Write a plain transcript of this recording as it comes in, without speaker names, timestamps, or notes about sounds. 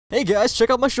Hey guys, check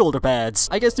out my shoulder pads.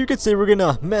 I guess you could say we're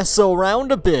gonna mess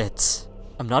around a bit.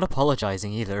 I'm not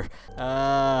apologizing either.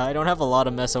 I don't have a lot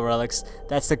of meso relics.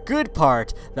 That's the good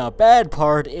part. The bad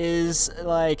part is,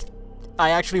 like,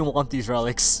 I actually want these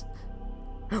relics.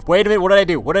 Wait a minute, what did I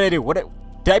do? What did I do?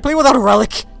 Did I play without a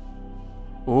relic?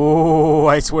 Ooh,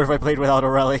 I swear if I played without a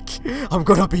relic, I'm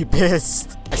gonna be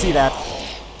pissed. I see that.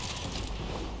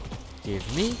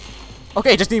 Give me.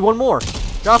 Okay, just need one more.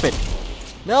 Drop it.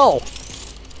 No.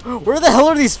 Where the hell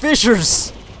are these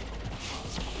fissures?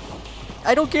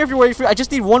 I don't care if you're waiting for. I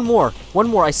just need one more. One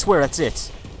more, I swear, that's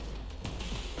it.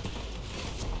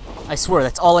 I swear,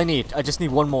 that's all I need. I just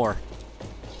need one more.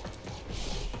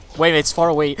 Wait a minute, it's far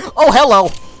away. Oh,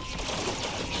 hello!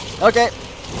 Okay.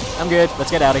 I'm good. Let's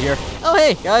get out of here. Oh,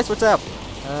 hey, guys, what's up?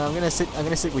 I'm gonna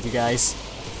sit with you guys.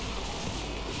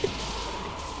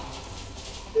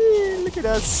 Look at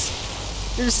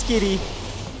us. You're just skitty.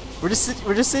 We're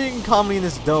just sitting calmly in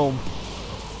this dome.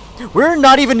 We're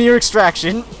not even near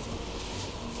extraction.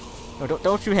 No,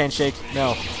 don't you handshake.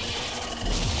 No.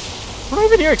 We're not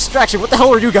even near extraction. What the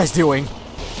hell are you guys doing?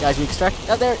 Guys, we extract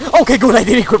out there. Okay, good. I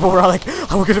did equip a relic.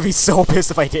 I'm gonna be so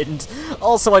pissed if I didn't.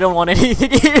 Also, I don't want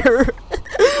anything here.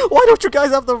 Why don't you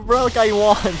guys have the relic I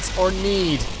want or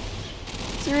need?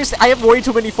 Seriously, I have way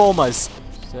too many fomas.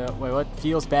 So, wait, what?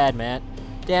 Feels bad, man.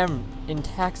 Damn,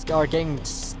 intacts are getting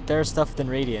their stuff than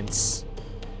Radiance.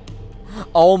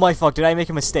 Oh my fuck, did I make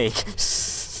a mistake?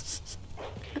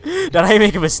 Did I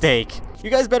make a mistake?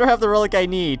 You guys better have the relic I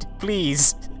need,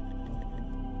 please.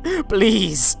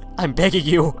 Please, I'm begging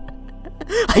you.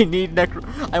 I need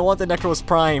I want the Necros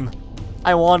Prime.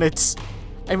 I want it.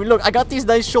 I mean, look, I got these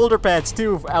nice shoulder pads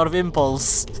too, out of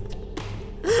impulse.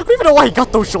 I don't even know why I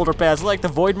got those shoulder pads. Like, the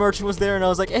Void Merchant was there, and I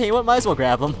was like, hey, what? Might as well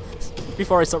grab them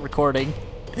before I start recording.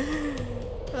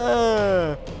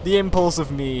 The impulse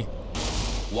of me.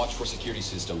 Watch for security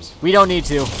systems. We don't need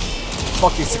to.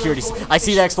 Fuck these security. I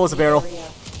see that explosive barrel.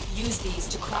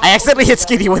 I accidentally hit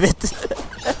Skitty with it.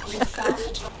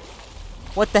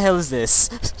 What the hell is this?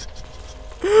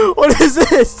 What is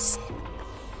this?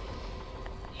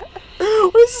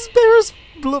 What is this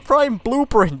Bear's Prime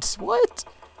blueprint? What?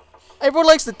 Everyone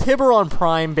likes the Tiburon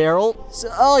Prime barrel. So,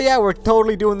 oh yeah, we're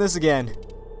totally doing this again.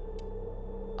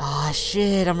 Ah,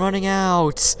 shit, I'm running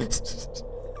out.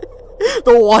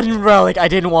 The one relic I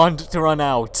didn't want to run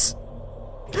out.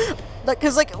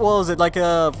 Cause like, what was it, like,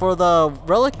 for the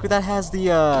relic that has the,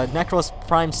 Necros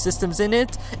Prime systems in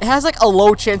it, it has like a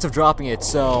low chance of dropping it,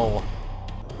 so...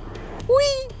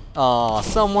 Whee! Aw,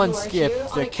 someone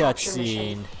skipped the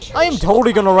cutscene. I am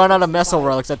totally gonna run out of meso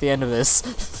relics at the end of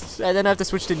this. And then I have to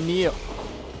switch to Neo.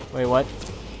 Wait, what?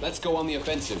 Let's go on the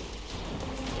offensive.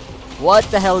 What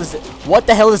the hell is it? What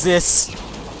the hell is this?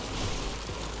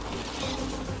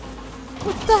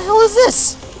 What the hell is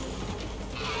this?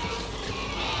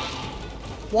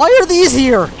 Why are these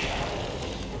here?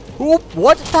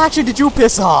 What faction did you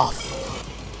piss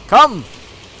off? Come!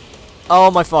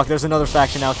 Oh my fuck, there's another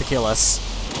faction out to kill us.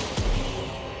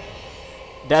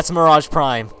 That's Mirage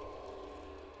Prime.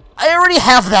 I already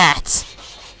have that!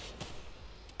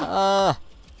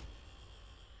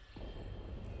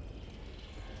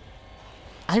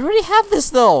 I already have this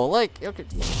though. Like, okay,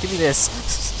 give me this.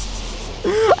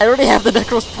 I already have the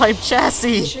Necros Prime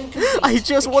chassis. I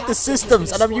just want the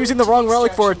systems, and I'm using the wrong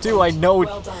relic for it too. I know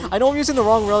I'm using the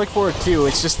wrong relic for it too.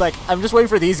 It's just like I'm just waiting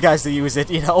for these guys to use it,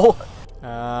 you know.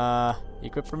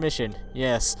 Equip for mission.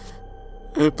 Yes.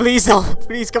 Please don't.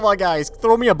 Please, come on, guys.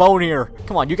 Throw me a bone here.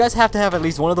 Come on, you guys have to have at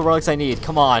least one of the relics I need.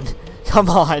 Come on. Come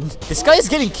on. This guy is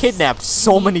getting kidnapped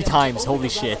so many times. Holy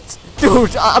shit.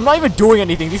 Dude, I'm not even doing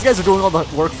anything. These guys are doing all the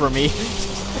work for me.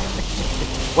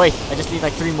 Wait, I just need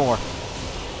like 3 more.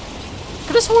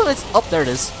 Could have sworn it's... Oh, there it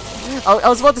is. I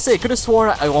was about to say, could have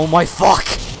sworn... Oh my fuck.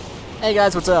 Hey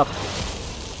guys, what's up?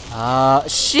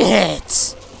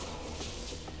 Shit.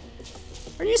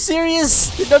 Are you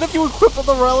serious? Did none of you equip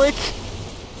the relic?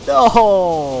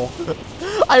 No.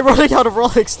 I'm running out of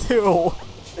relics too.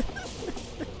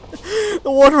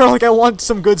 The one relic I want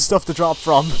some good stuff to drop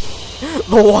from.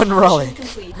 The one relic.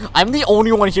 I'm the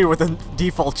only one here with a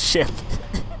default ship.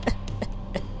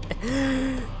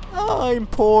 Oh, I'm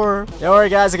poor. Don't worry,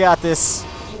 guys. I got this.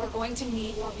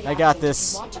 I got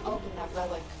this.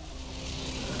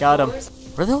 Got him.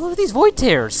 Where the hell are these void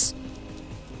tears?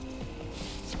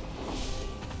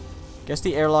 Guess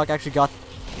the airlock actually got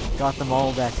them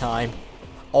all that time.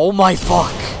 Oh my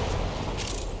fuck.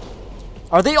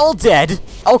 Are they all dead?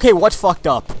 Okay, what fucked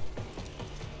up?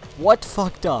 What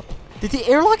fucked up? Did the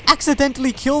airlock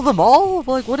accidentally kill them all?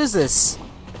 Like, what is this?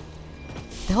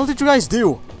 The hell did you guys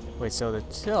do? Wait, so the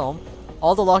film...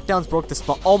 All the lockdowns broke the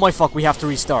spawn... Oh my fuck, we have to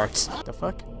restart. The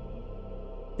fuck?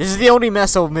 This is the only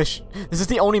meso mission. This is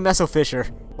the only meso fisher.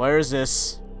 Where is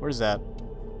this? Where's that?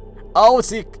 Oh,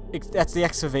 that's the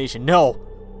excavation. No.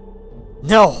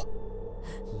 No.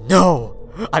 No.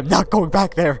 I'm not going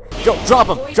back there. Yo, drop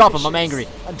him. Drop him. I'm angry.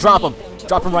 Drop him.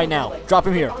 Drop him right now. Drop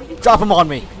him here. Drop him on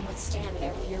me.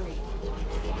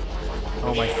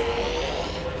 Oh my.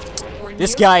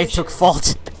 This guy took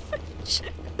fault.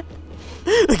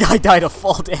 The guy died of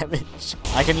fall damage.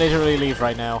 I can literally leave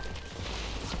right now.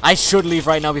 I should leave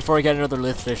right now before I get another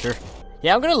Lith Fisher.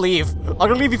 Yeah, I'm gonna leave. I'm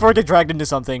gonna leave before I get dragged into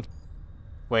something.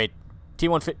 Wait.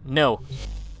 T1 fit. No.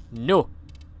 No.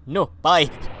 No. Bye.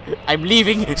 I'm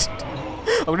leaving.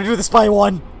 I'm gonna do the spy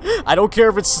one. I don't care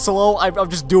if it's slow.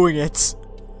 I'm just doing it.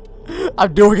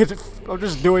 I'm doing it. I'm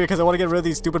just doing it because I want to get rid of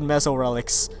these stupid Meso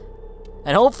relics.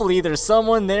 And hopefully there's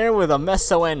someone there with a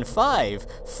Meso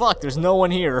N5. Fuck, there's no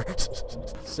one here.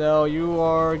 So you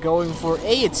are going for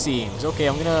A, it seems. Okay,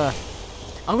 I'm gonna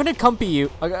accompany you.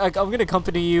 I'm gonna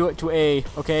accompany you to A.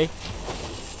 Okay,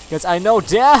 because I know.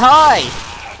 Hi.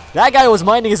 That guy was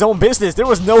minding his own business. There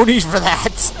was no need for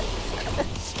that.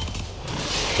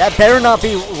 That better not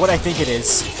be what I think it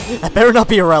is. That better not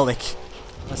be a relic.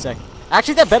 One sec.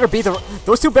 Actually, that better be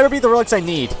those two better be the relics I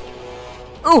need.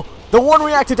 Ooh, the one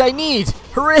reacted I need.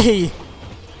 Hooray!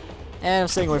 And I'm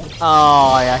staying with.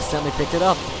 Oh, I accidentally picked it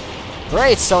up.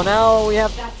 Great. So now we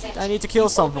have. I need to kill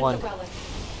someone.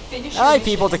 Alright,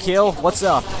 people to kill. What's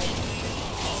up?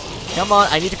 Come on,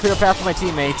 I need to clear a path for my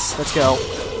teammates. Let's go.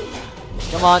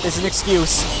 Come on, this is an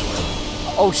excuse.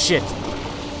 Oh shit.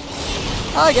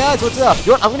 Hi guys, what's up? You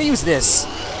know what? I'm gonna use this.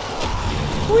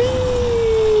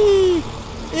 Whee!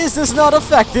 Is this not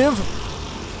effective?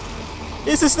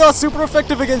 Is this not super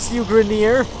effective against you,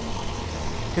 Grenier?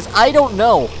 Because I don't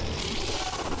know.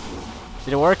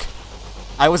 Did it work?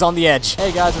 I was on the edge.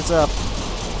 Hey guys, what's up?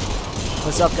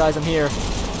 What's up, guys? I'm here.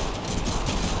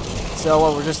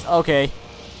 So we're just okay.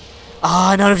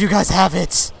 Ah, none of you guys have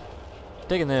it. I'm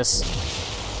taking this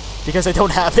because I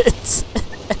don't have it.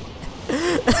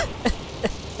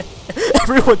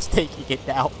 Everyone's taking it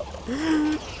now.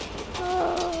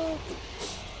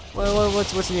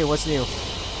 What's new? What's new?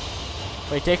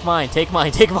 Wait, take mine. Take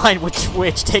mine. Take mine.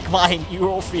 Which? Take mine.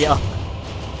 Eurofia.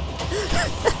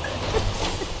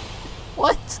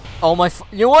 What? Oh my!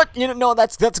 You know what? You know, no,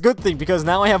 that's a good thing because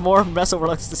now I have more Meso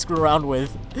relics to screw around with.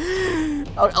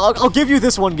 I'll give you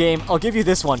this one game. I'll give you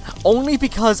this one only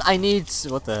because I need.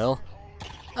 What the hell?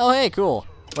 Oh hey, cool.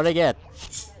 What'd I get?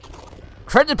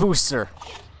 Credit booster.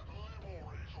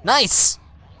 Nice.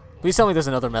 Please tell me there's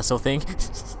another Meso thing.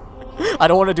 I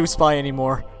don't want to do spy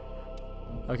anymore.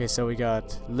 Okay, so we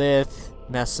got Lith,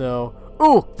 Meso.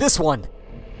 Ooh, this one.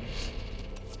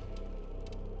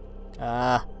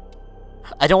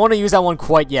 I don't want to use that one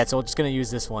quite yet, so I'm just gonna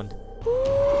use this one.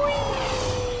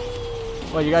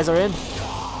 Well, you guys are in?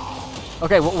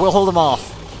 Okay, we'll hold them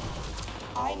off.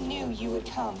 I knew you would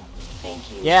come. Thank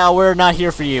you. Yeah, we're not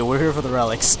here for you. We're here for the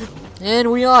relics.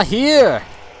 And we are here.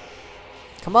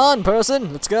 Come on,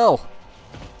 person. Let's go.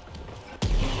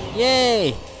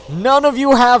 Yay. None of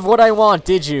you have what I want,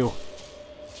 did you?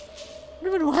 I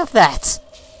don't even have that.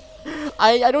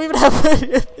 I don't even have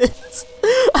any of this.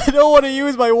 I don't want to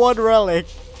use my one relic.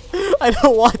 I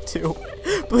don't want to.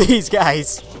 Please,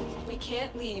 guys. We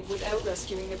can't leave without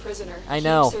rescuing the prisoner. I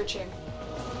know. Keep searching.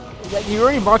 Yeah, you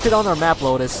already marked it on our map,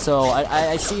 Lotus, so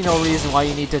I see no reason why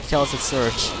you need to tell us to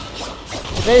search.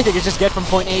 If anything, it's just get from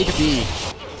point A to B.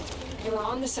 You're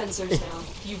on the sensors now.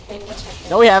 You've been detected.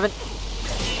 No, we haven't.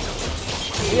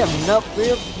 We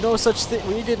have no such thing.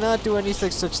 We did not do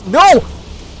anything such. No!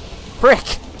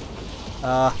 Frick!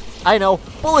 I know.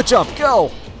 Bullet jump,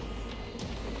 go!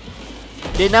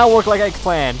 Did not work like I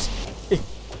planned.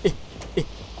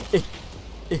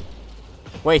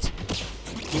 Wait.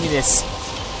 Give me this.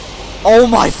 Oh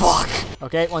my fuck!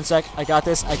 Okay, one sec. I got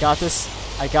this. I got this.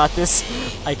 I got this.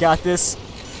 I got this.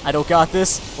 I don't got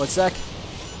this. One sec.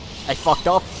 I fucked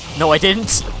up. No, I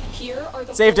didn't. Here are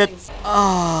the Saved it. holdings.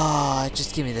 Ah,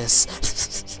 just give me this.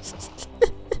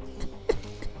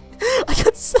 I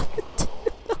got 17.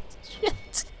 Oh,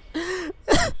 shit.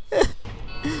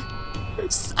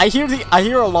 I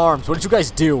hear alarms. What did you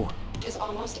guys do? Is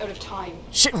almost out of time.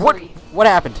 Shit, what? Hurry. What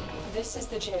happened? This is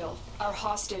the jail. Our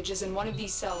hostage is in one of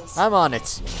these cells. I'm on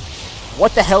it.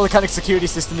 What the hell kind of security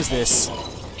system is this?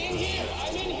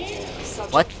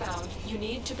 Subject What? found. You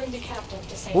need to bring the captive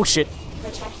to safety. Oh shit.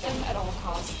 Protect them at all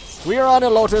costs. We are on it,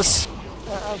 Lotus.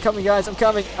 I'm coming, guys. I'm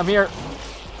coming. I'm here.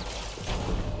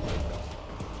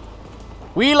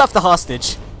 We left the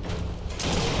hostage.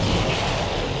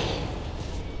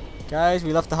 Guys,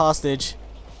 we left the hostage.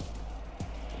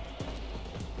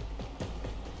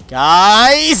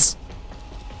 Guys!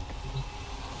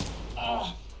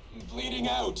 bleeding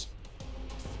out.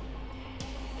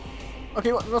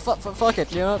 Okay, fuck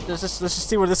it. You know, let's just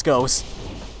see where this goes.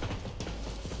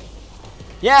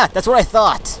 Yeah, that's what I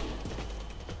thought.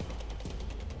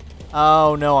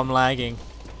 Oh no, I'm lagging.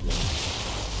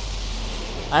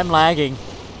 I'm lagging.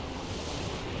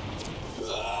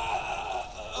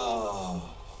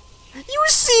 You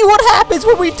see what happens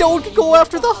when we don't go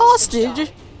after the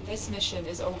hostage? This mission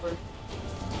is over.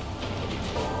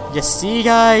 You see,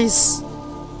 guys?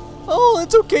 Oh,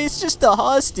 it's okay, it's just a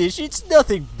hostage. It's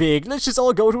nothing big. Let's just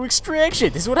all go to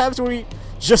extraction. This is what happens when we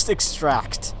just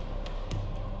extract.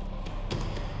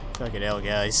 Fucking hell,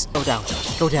 guys. Go down.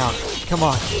 Go down. Come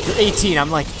on. You're 18.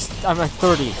 I'm like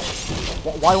 30.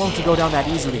 Why won't you go down that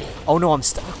easily? Oh no, I'm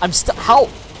stuck. I'm stuck. How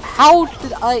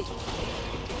did I?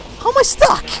 How am I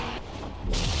stuck?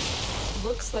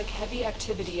 Looks like heavy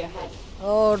activity ahead.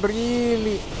 Oh,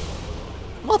 really?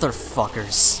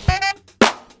 Motherfuckers.